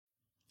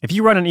If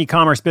you run an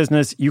e-commerce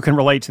business, you can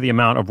relate to the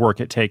amount of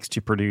work it takes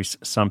to produce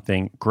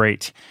something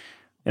great.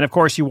 And of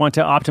course, you want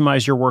to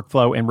optimize your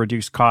workflow and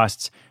reduce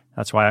costs.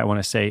 That's why I want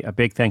to say a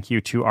big thank you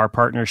to our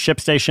partner,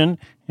 ShipStation,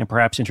 and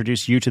perhaps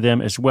introduce you to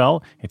them as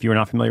well. If you're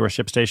not familiar with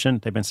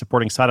ShipStation, they've been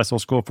supporting Side Hustle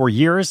School for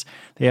years.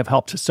 They have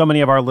helped so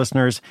many of our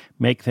listeners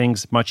make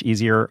things much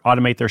easier,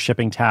 automate their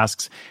shipping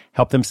tasks,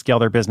 help them scale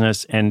their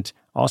business, and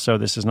also,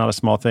 this is not a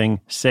small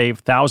thing, save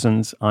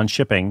thousands on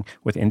shipping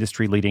with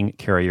industry-leading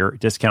carrier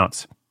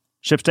discounts.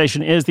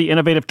 ShipStation is the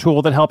innovative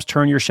tool that helps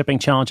turn your shipping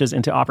challenges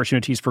into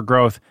opportunities for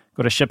growth.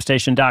 Go to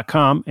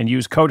ShipStation.com and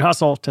use code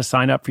HUSTLE to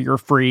sign up for your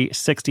free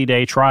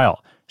 60-day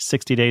trial.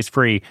 60 days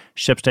free.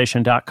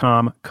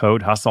 ShipStation.com,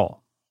 code HUSTLE.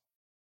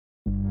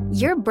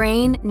 Your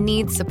brain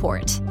needs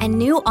support, and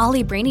new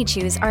Ollie Brainy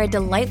Chews are a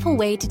delightful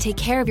way to take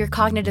care of your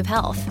cognitive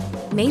health.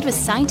 Made with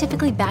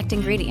scientifically backed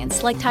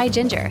ingredients like Thai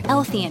ginger,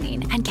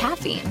 L-theanine, and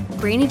caffeine,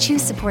 Brainy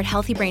Chews support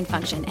healthy brain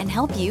function and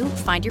help you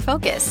find your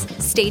focus,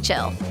 stay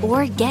chill,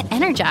 or get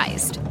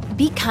energized.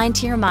 Be kind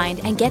to your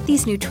mind and get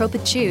these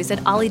nootropic chews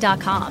at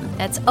ollie.com.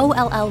 That's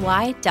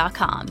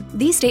OLLY.com.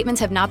 These statements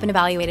have not been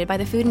evaluated by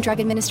the Food and Drug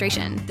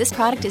Administration. This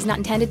product is not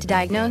intended to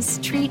diagnose,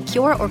 treat,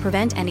 cure, or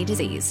prevent any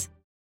disease.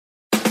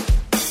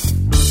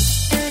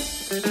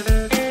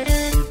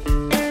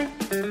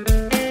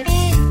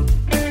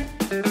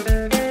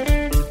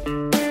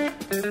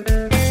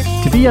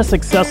 To be a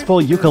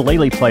successful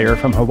ukulele player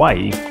from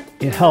Hawaii,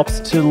 it helps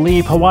to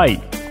leave Hawaii.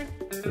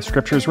 The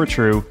scriptures were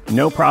true.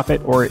 No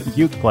prophet or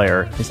uke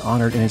player is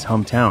honored in his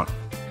hometown.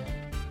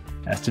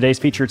 As today's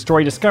featured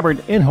story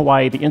discovered, in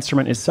Hawaii, the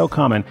instrument is so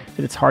common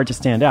that it's hard to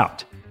stand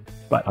out.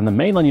 But on the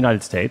mainland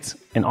United States,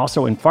 and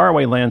also in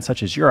faraway lands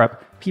such as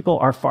Europe, people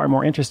are far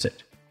more interested.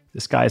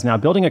 This guy is now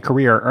building a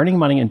career, earning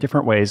money in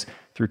different ways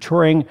through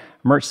touring,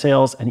 merch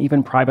sales, and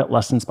even private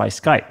lessons by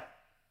Skype.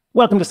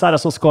 Welcome to Side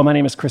Hustle School. My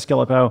name is Chris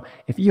Guillebeau.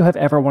 If you have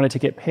ever wanted to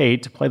get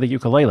paid to play the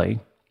ukulele,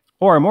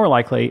 or more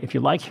likely, if you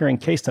like hearing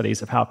case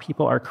studies of how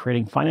people are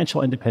creating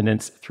financial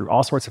independence through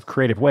all sorts of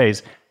creative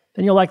ways,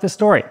 then you'll like this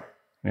story.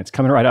 And it's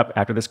coming right up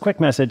after this quick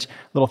message.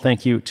 Little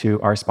thank you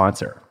to our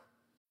sponsor.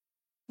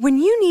 When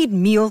you need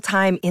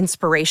mealtime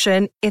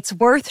inspiration, it's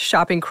worth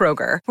shopping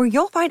Kroger, where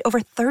you'll find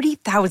over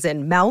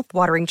 30,000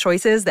 mouth-watering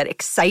choices that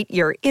excite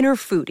your inner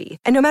foodie.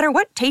 And no matter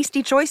what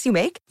tasty choice you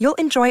make, you'll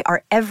enjoy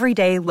our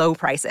everyday low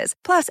prices,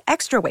 plus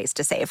extra ways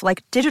to save,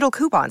 like digital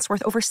coupons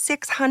worth over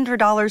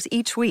 $600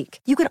 each week.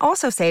 You can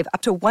also save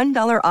up to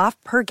 $1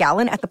 off per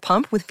gallon at the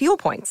pump with fuel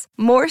points.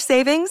 More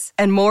savings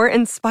and more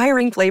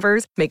inspiring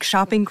flavors make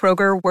shopping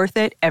Kroger worth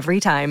it every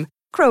time.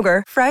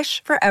 Kroger,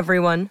 fresh for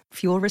everyone.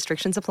 Fuel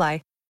restrictions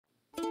apply.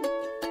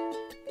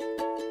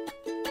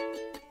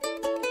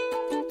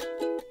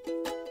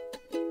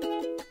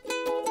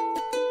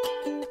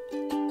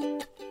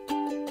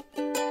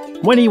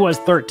 When he was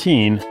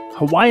 13,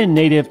 Hawaiian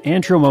native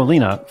Andrew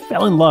Molina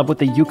fell in love with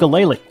the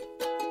ukulele.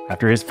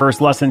 After his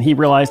first lesson, he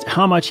realized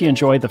how much he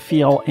enjoyed the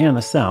feel and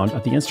the sound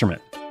of the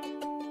instrument.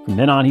 From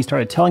then on, he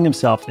started telling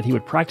himself that he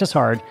would practice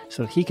hard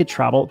so that he could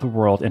travel the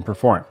world and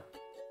perform.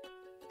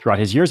 Throughout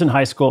his years in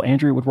high school,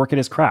 Andrew would work at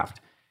his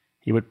craft.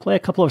 He would play a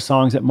couple of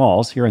songs at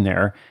malls here and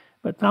there,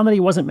 but found that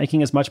he wasn't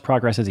making as much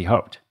progress as he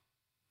hoped.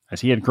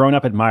 As he had grown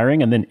up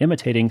admiring and then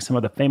imitating some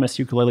of the famous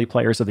ukulele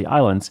players of the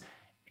islands,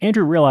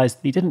 Andrew realized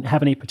that he didn't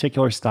have any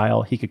particular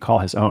style he could call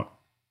his own.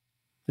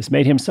 This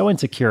made him so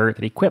insecure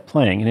that he quit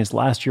playing in his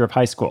last year of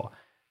high school,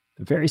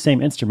 the very same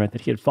instrument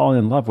that he had fallen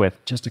in love with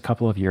just a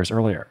couple of years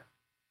earlier.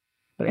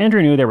 But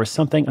Andrew knew there was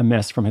something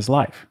amiss from his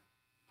life.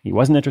 He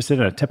wasn't interested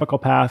in a typical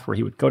path where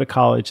he would go to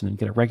college and then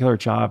get a regular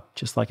job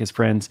just like his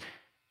friends.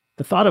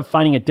 The thought of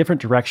finding a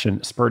different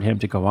direction spurred him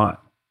to go on.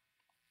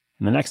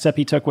 And the next step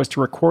he took was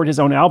to record his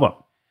own album.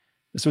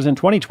 This was in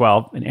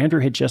 2012, and Andrew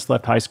had just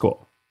left high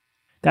school.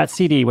 That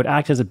CD would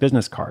act as a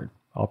business card,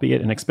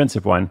 albeit an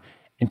expensive one,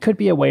 and could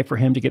be a way for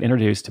him to get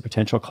introduced to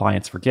potential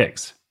clients for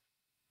gigs.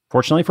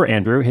 Fortunately for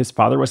Andrew, his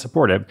father was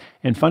supportive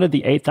and funded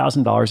the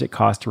 $8,000 it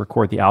cost to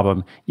record the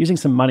album using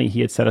some money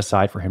he had set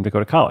aside for him to go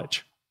to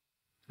college.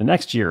 The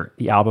next year,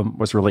 the album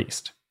was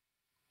released.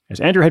 As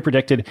Andrew had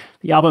predicted,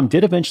 the album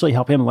did eventually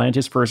help him land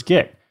his first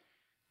gig.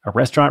 A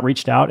restaurant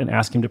reached out and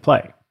asked him to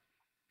play.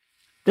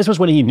 This was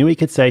when he knew he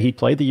could say he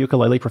played the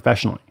ukulele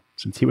professionally,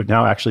 since he would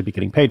now actually be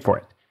getting paid for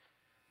it.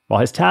 While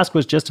his task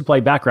was just to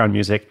play background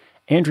music,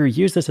 Andrew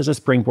used this as a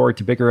springboard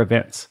to bigger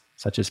events,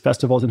 such as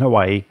festivals in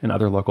Hawaii and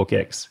other local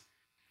gigs.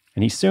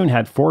 And he soon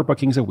had 4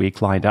 bookings a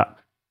week lined up.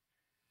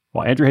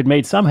 While Andrew had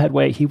made some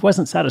headway, he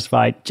wasn't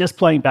satisfied just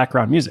playing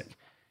background music.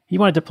 He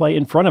wanted to play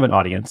in front of an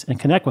audience and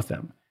connect with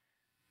them.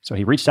 So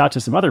he reached out to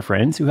some other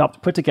friends who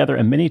helped put together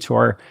a mini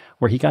tour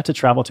where he got to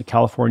travel to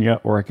California,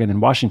 Oregon, and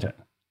Washington.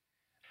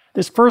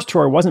 This first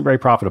tour wasn't very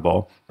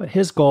profitable, but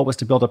his goal was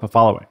to build up a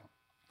following.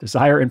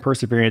 Desire and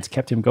perseverance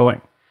kept him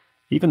going,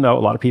 even though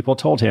a lot of people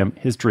told him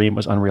his dream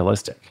was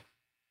unrealistic.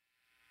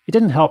 It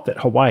didn't help that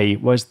Hawaii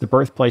was the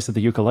birthplace of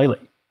the ukulele.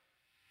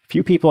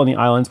 Few people in the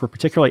islands were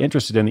particularly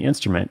interested in the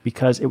instrument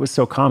because it was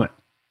so common.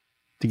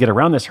 To get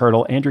around this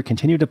hurdle, Andrew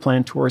continued to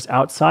plan tours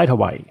outside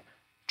Hawaii,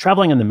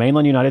 traveling in the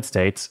mainland United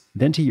States,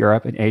 then to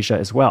Europe and Asia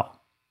as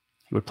well.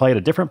 He would play at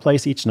a different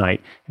place each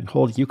night and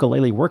hold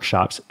ukulele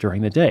workshops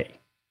during the day.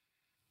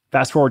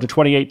 Fast forward to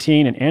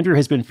 2018, and Andrew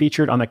has been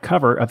featured on the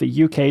cover of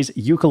the UK's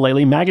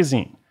Ukulele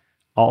magazine.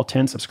 All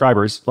 10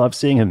 subscribers love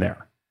seeing him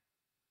there.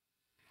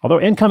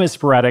 Although income is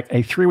sporadic,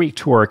 a 3-week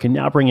tour can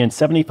now bring in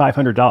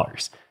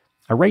 $7,500,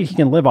 a rate he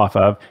can live off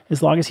of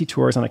as long as he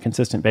tours on a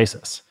consistent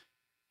basis.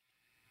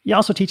 He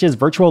also teaches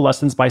virtual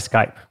lessons by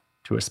Skype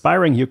to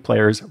aspiring uke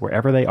players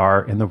wherever they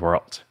are in the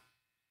world.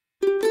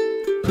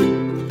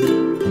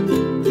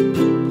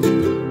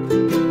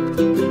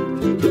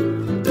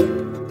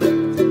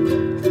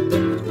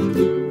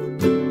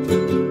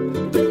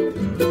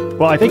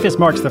 Well, I think this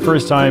marks the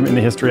first time in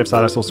the history of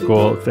Side Hustle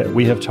School that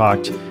we have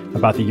talked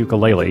about the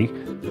ukulele,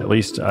 at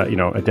least,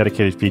 a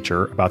dedicated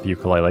feature about the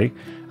ukulele.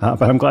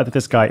 But I'm glad that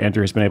this guy,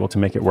 Andrew, has been able to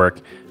make it work.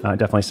 It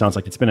definitely sounds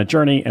like it's been a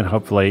journey, and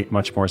hopefully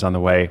much more is on the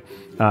way.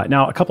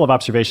 Now, a couple of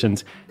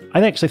observations.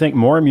 I actually think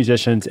more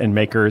musicians and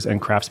makers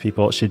and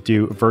craftspeople should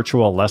do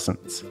virtual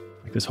lessons.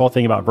 Like this whole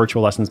thing about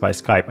virtual lessons by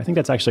Skype, I think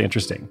that's actually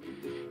interesting.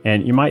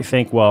 And you might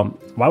think, well,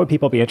 why would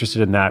people be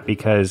interested in that?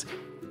 Because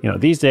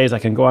these days I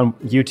can go on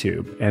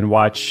YouTube and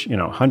watch,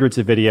 hundreds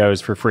of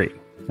videos for free.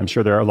 I'm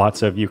sure there are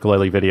lots of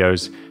ukulele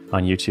videos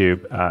on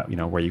YouTube,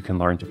 where you can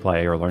learn to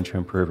play or learn to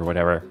improve or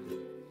whatever.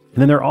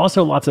 And then there are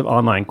also lots of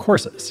online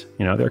courses.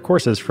 There are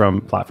courses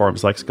from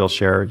platforms like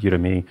Skillshare,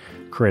 Udemy,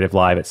 Creative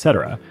Live,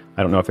 etc.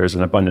 I don't know if there's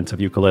an abundance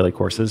of ukulele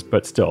courses,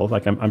 but still,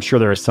 I'm sure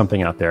there is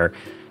something out there.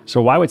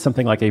 So why would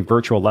something like a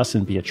virtual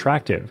lesson be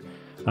attractive?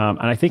 And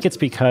I think it's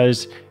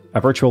because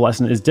a virtual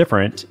lesson is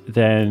different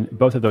than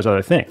both of those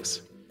other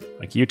things.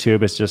 Like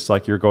YouTube, it's just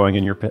like you're going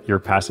and you're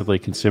passively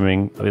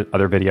consuming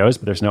other videos,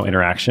 but there's no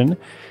interaction. And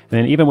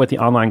then even with the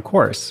online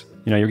course,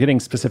 you're getting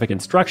specific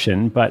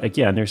instruction, but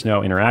again, there's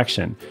no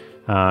interaction.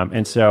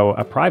 And so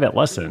a private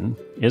lesson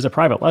is a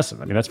private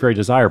lesson. I mean, that's very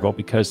desirable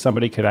because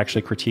somebody could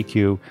actually critique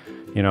you,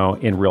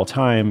 in real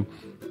time,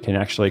 can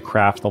actually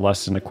craft the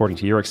lesson according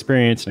to your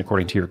experience and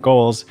according to your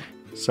goals.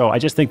 So I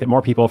just think that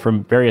more people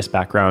from various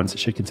backgrounds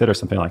should consider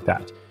something like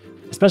that,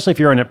 especially if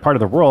you're in a part of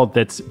the world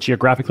that's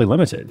geographically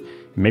limited.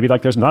 Maybe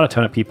there's not a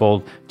ton of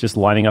people just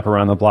lining up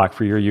around the block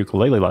for your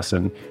ukulele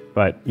lesson,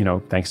 but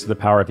thanks to the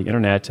power of the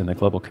internet and the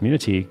global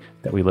community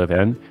that we live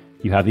in,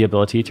 you have the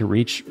ability to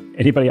reach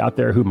anybody out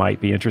there who might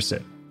be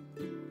interested.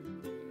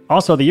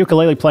 Also, the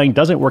ukulele playing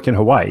doesn't work in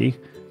Hawaii.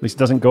 At least it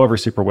doesn't go over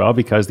super well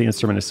because the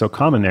instrument is so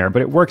common there,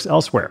 but it works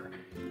elsewhere.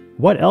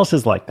 What else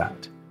is like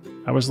that?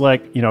 I was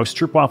like,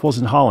 stroopwafels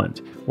in Holland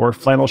or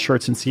flannel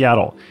shirts in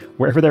Seattle,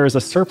 wherever there is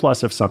a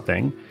surplus of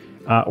something,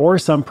 or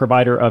some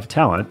provider of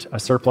talent, a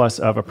surplus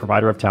of a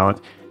provider of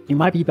talent, you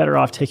might be better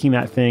off taking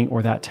that thing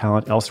or that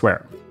talent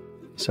elsewhere.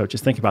 So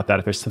just think about that.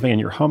 If there's something in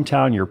your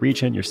hometown, your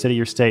region, your city,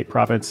 your state,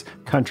 province,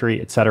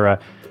 country, etc.,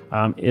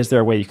 is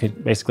there a way you can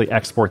basically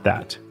export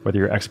that, whether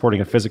you're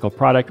exporting a physical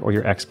product or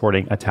you're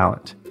exporting a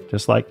talent,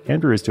 just like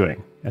Andrew is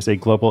doing as a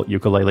global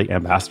ukulele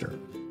ambassador.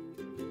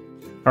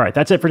 All right,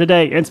 that's it for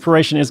today.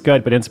 Inspiration is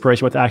good, but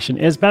inspiration with action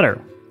is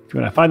better. If you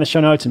want to find the show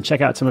notes and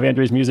check out some of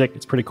Andrew's music,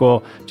 it's pretty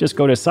cool. Just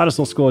go to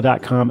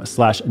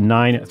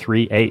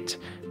sidehustleschool.com/938.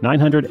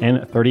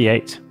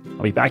 938.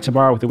 I'll be back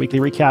tomorrow with a weekly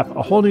recap,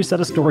 a whole new set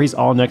of stories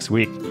all next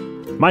week.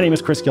 My name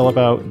is Chris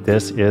Guillebeau.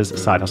 This is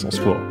Side Hustle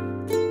School.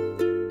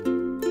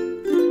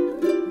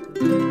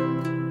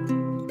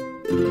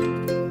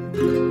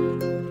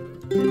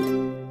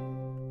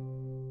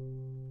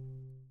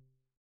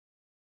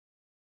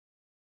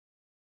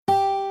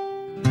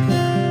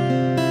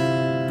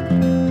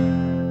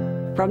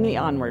 From the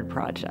Onward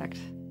Project.